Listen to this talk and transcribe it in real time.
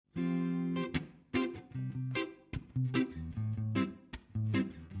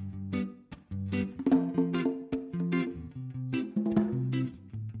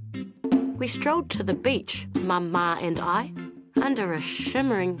We strolled to the beach, Mum, Ma and I, under a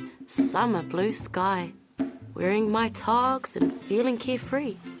shimmering summer blue sky. Wearing my togs and feeling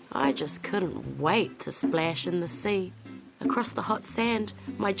carefree, I just couldn't wait to splash in the sea. Across the hot sand,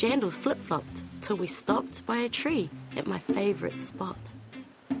 my jandals flip-flopped till we stopped by a tree at my favourite spot.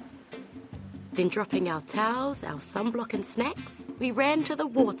 Then dropping our towels, our sunblock and snacks, we ran to the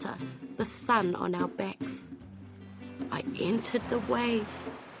water, the sun on our backs. I entered the waves.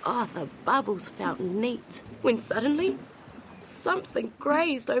 Oh, the bubbles felt neat. When suddenly, something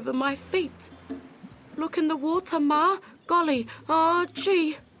grazed over my feet. Look in the water, Ma. Golly, oh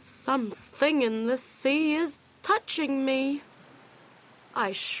gee, something in the sea is touching me.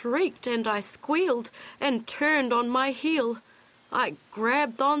 I shrieked and I squealed and turned on my heel. I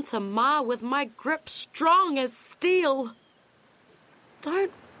grabbed onto Ma with my grip strong as steel.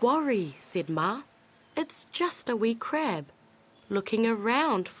 Don't worry, said Ma. It's just a wee crab, looking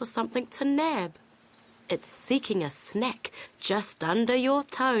around for something to nab. It's seeking a snack just under your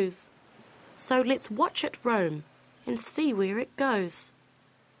toes. So let's watch it roam and see where it goes.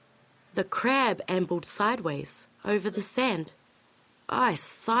 The crab ambled sideways over the sand. I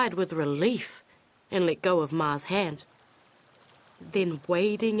sighed with relief and let go of Ma's hand. Then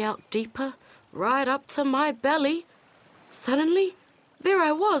wading out deeper, right up to my belly, suddenly there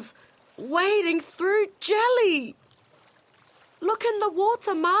I was, wading through jelly. Look in the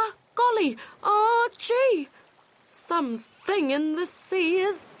water, Ma. Golly, oh gee, something in the sea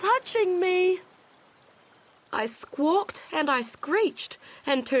is touching me. I squawked and I screeched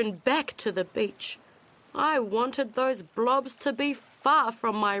and turned back to the beach. I wanted those blobs to be far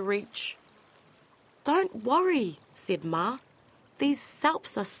from my reach. Don't worry, said Ma. These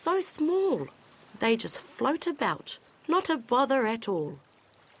salps are so small. They just float about, not a bother at all.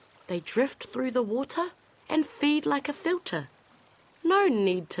 They drift through the water and feed like a filter. No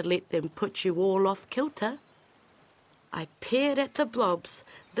need to let them put you all off kilter. I peered at the blobs,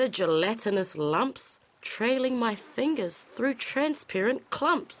 the gelatinous lumps, trailing my fingers through transparent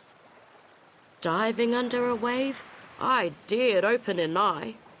clumps. Diving under a wave, I dared open an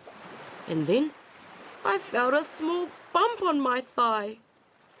eye. And then I felt a small bump on my thigh.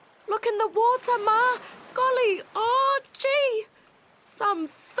 Look in the water, Ma. Golly, oh gee,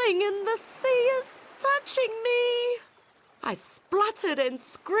 something in the sea is touching me. I spluttered and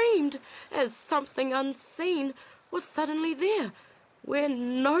screamed as something unseen was suddenly there where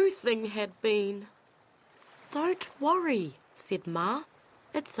no thing had been. Don't worry, said Ma.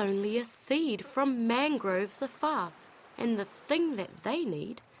 It's only a seed from mangroves afar, and the thing that they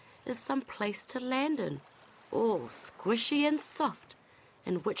need is some place to land in, all squishy and soft,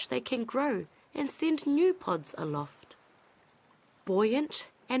 in which they can grow and send new pods aloft. Buoyant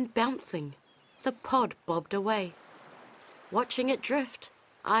and bouncing, the pod bobbed away. Watching it drift,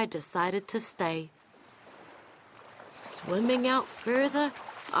 I decided to stay. Swimming out further,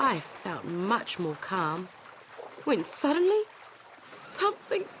 I felt much more calm, when suddenly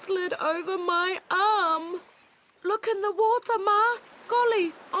something slid over my arm. Look in the water, Ma.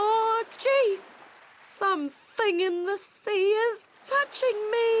 Golly, oh gee, something in the sea is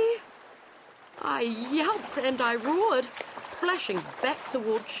touching me. I yelped and I roared, splashing back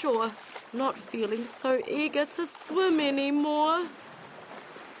toward shore, not feeling so eager to swim anymore.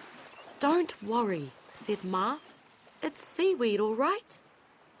 Don't worry, said Ma. It's seaweed, all right.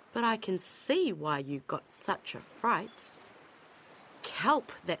 But I can see why you got such a fright.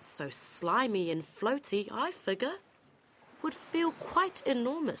 Kelp that's so slimy and floaty, I figure, would feel quite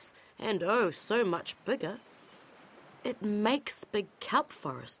enormous and oh, so much bigger. It makes big kelp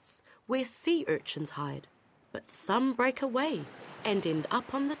forests where sea urchins hide, but some break away and end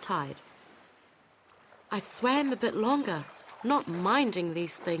up on the tide. I swam a bit longer, not minding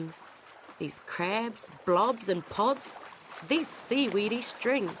these things, these crabs, blobs and pods, these seaweedy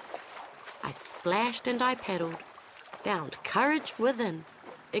strings. I splashed and I paddled, found courage within,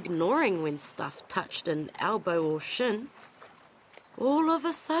 ignoring when stuff touched an elbow or shin. All of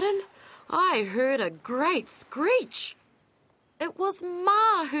a sudden, I heard a great screech. It was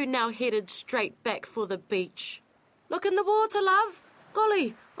Ma who now headed straight back for the beach. Look in the water, love.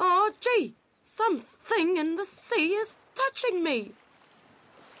 Golly, oh gee, something in the sea is touching me.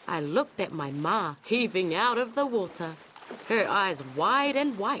 I looked at my Ma heaving out of the water, her eyes wide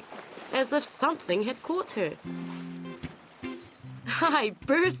and white, as if something had caught her. I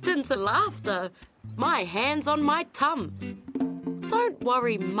burst into laughter, my hands on my tum. Don't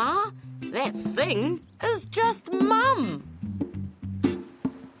worry, Ma, that thing is just Mum.